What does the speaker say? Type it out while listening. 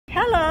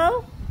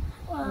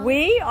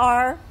We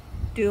are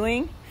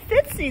doing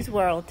Fitzi's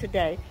World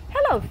today.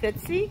 Hello,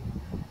 Fitzi.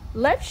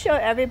 Let's show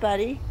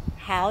everybody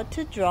how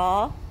to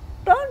draw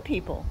bone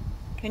people.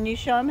 Can you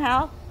show them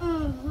how?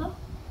 Mm-hmm.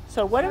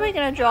 So what are we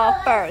going to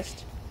draw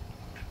first?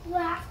 You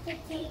have to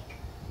take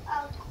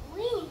a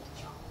green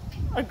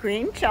chalk. A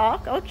green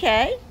chalk,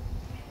 okay.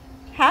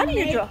 How do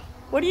you draw?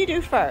 What do you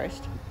do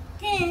first?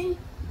 Then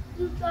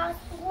you draw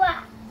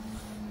grass.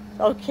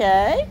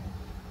 Okay.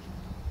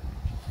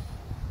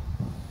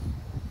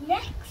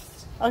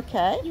 Next,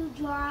 Okay. you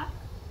draw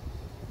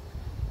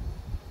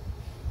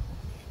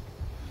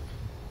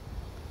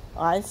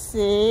I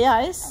see.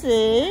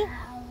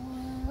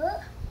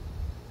 flower.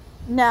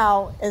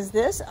 Now, is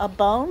this a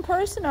bone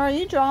person or are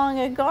you drawing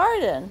a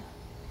garden?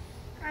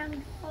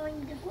 I'm drawing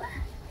the grass.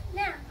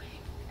 Now,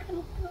 I'm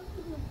drawing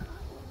the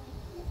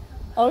garden.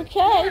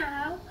 Okay.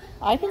 Now,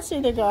 I can see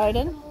the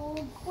garden. more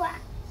grass.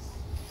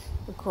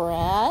 The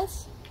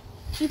grass.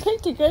 You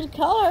picked a good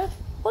color.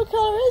 What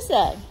color is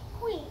that?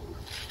 Green.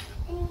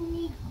 And you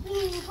need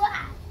green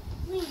grass.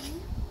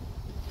 Green.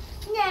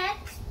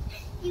 Next,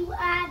 you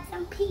add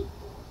some people.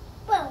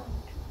 Bone.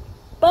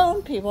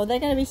 Bone people. They're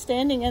going to be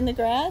standing in the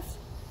grass?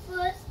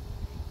 First,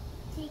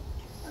 take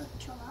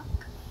a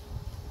chalk.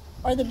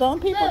 Are the bone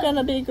people going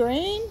to be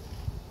green?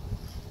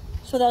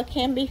 So they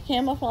can be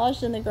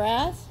camouflaged in the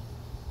grass?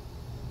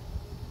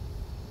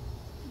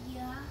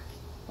 Yeah.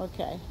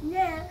 Okay.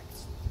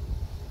 Next,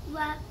 you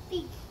add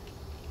feet.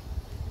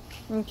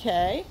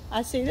 Okay.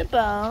 I see the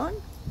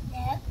bone.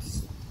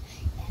 Next,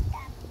 you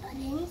add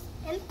buttons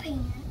and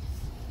pants.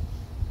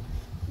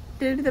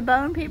 Do the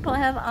bone people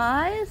have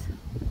eyes?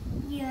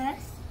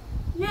 Yes.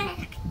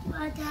 Next, you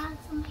add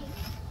some hair.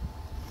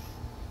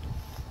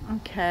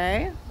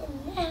 Okay.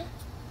 And next,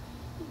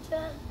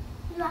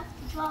 you have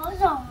to draw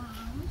his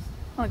arms.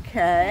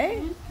 Okay.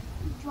 And you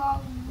draw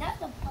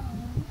another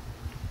bone.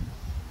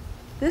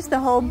 This the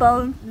whole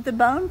bone.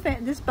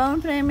 This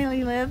bone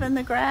family live in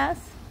the grass.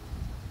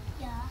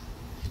 Yeah.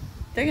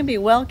 They're gonna be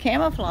well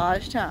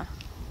camouflaged, huh?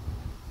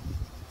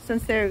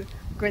 Since they're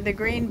the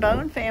green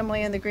bone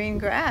family in the green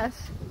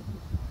grass.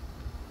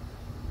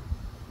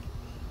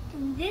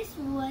 And this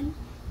one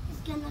is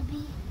gonna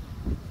be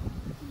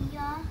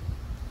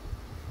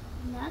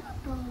another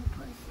bone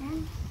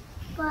person,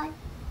 but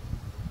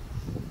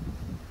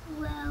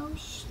well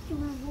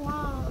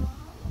strong.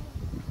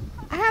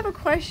 I have a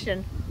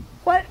question.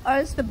 What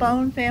is the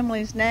bone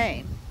family's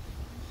name?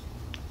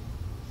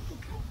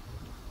 Okay.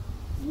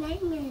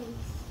 His name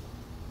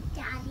is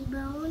Daddy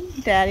Bone,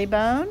 Daddy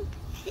Bone,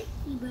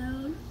 Fitzy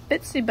Bone,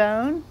 Fitzy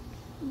Bone,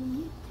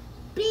 and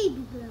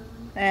Baby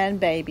Bone. and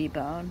Baby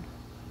Bone.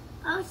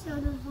 Also,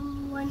 there's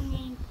one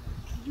named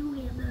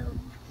Julia Bone.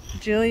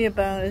 Julia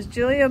Bone. Is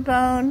Julia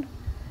Bone?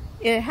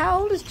 How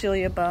old is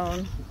Julia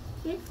Bone?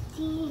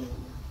 15,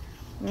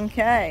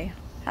 Okay.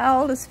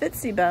 How old is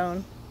Fitzy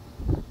Bone?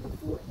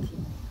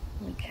 14.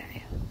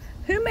 Okay.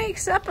 Who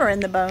makes supper in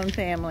the Bone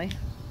family?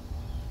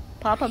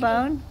 Papa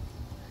Bone?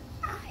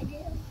 I do.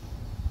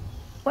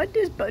 What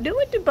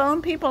do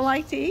bone people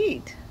like to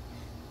eat?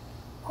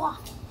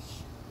 Crawfish.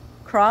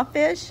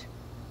 Crawfish?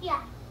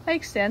 Yeah.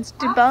 Makes sense.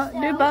 Do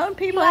Also, bone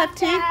people you have to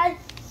teeth? add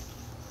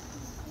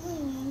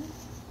green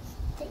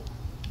tape.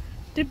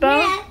 Do bone?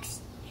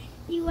 Next,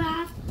 you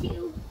have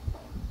to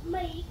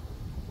make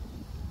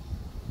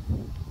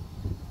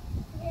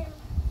them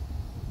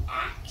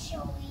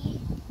actually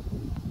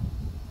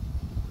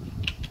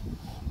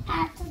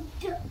add some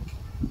dirt.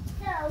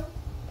 So,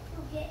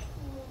 you get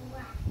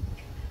black.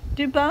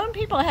 Do bone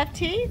people have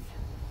teeth?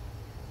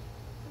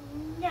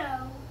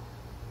 No.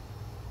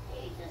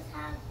 They just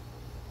have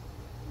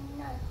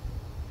none.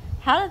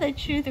 How do they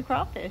chew the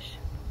crawfish?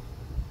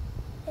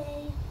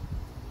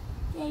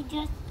 They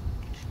just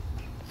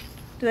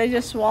Do they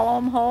just swallow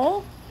them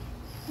whole?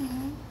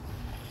 mhm.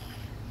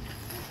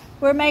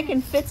 We're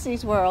making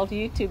Fitzi's World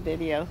YouTube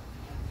video.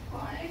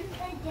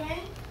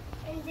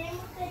 And then we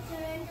could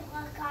turn into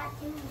a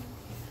cartoon.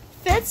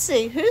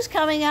 Fitzi, who's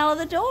coming out of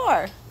the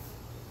door?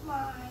 My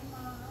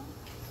mom.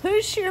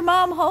 Who's your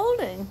mom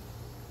holding?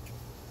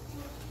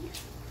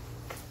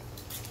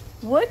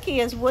 Wookie.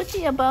 Is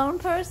Wookie a bone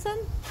person?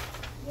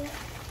 Yeah,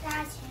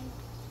 that's him.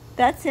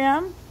 That's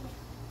him?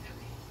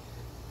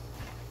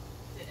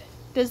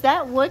 Does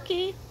that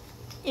Wookie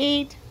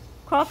eat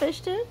crawfish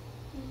too?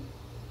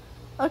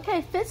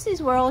 Okay,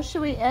 Fitzi's World,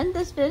 should we end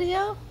this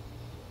video?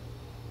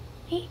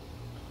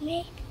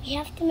 We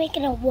have to make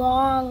it a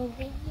long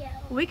video.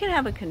 We can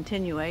have a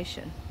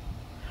continuation.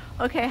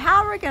 Okay,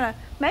 how are we gonna,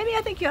 maybe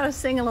I think you ought to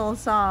sing a little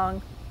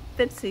song,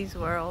 Fitzi's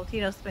World, you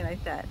know, something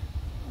like that.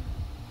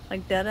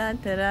 Like da-da,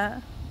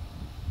 da-da.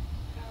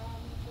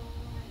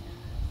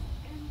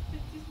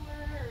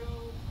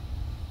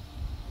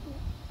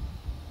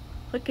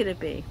 What could it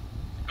be?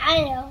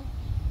 I know.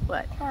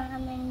 What?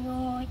 Come and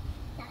join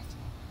us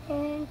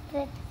in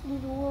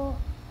Fitzi's World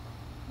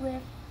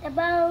with the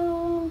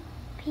bone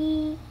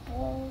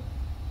people.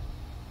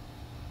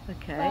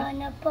 Okay.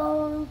 Gonna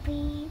bone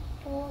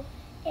people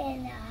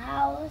in the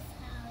house,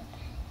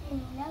 in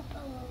the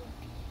bone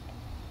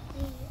people.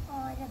 We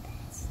are the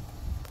best.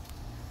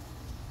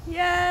 Yay!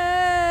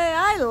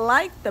 I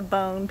like the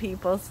Bone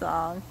People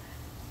song.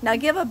 Now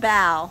give a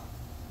bow.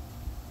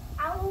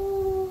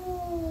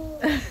 Ow.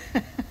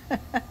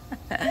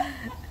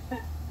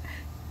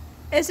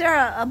 Is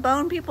there a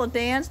Bone People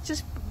dance?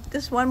 Just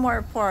one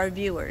more for our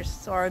viewers,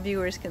 so our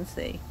viewers can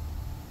see.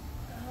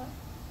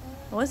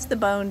 What's the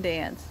bone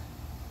dance?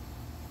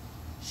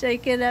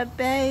 Shake it up,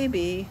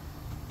 baby.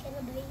 Get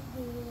a baby.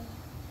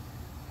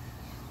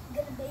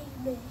 Get a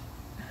baby.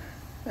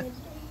 Get a baby.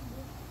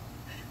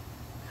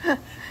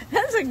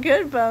 That's a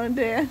good bone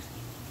dance.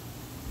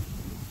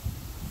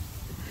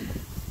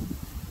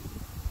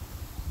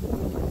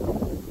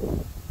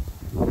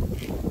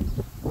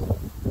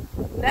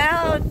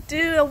 Now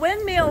do a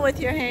windmill with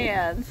your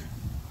hands.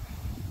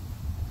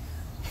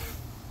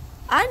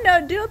 I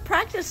know,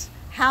 practice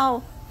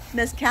how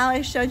Miss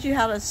Callie showed you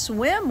how to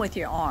swim with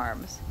your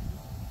arms.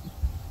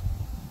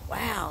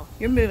 Wow,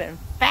 you're moving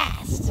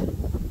fast.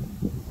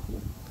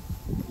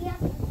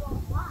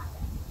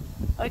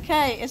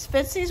 Okay, is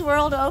Fitzi's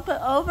World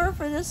over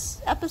for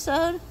this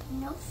episode?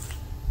 Nope.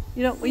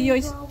 You don't. You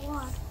always.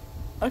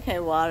 Okay,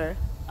 water.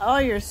 Oh,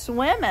 you're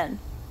swimming.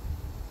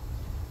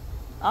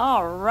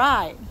 All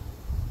right.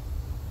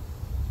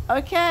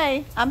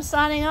 Okay, I'm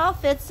signing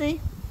off, Fitzi.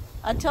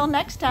 Until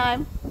next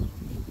time.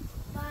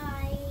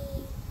 Bye.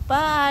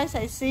 Bye.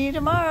 Say see you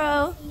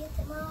tomorrow. See you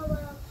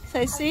tomorrow.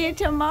 Say see you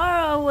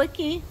tomorrow,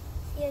 Wookie.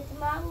 See you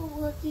tomorrow,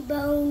 Wookie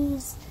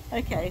Bones.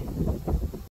 Okay.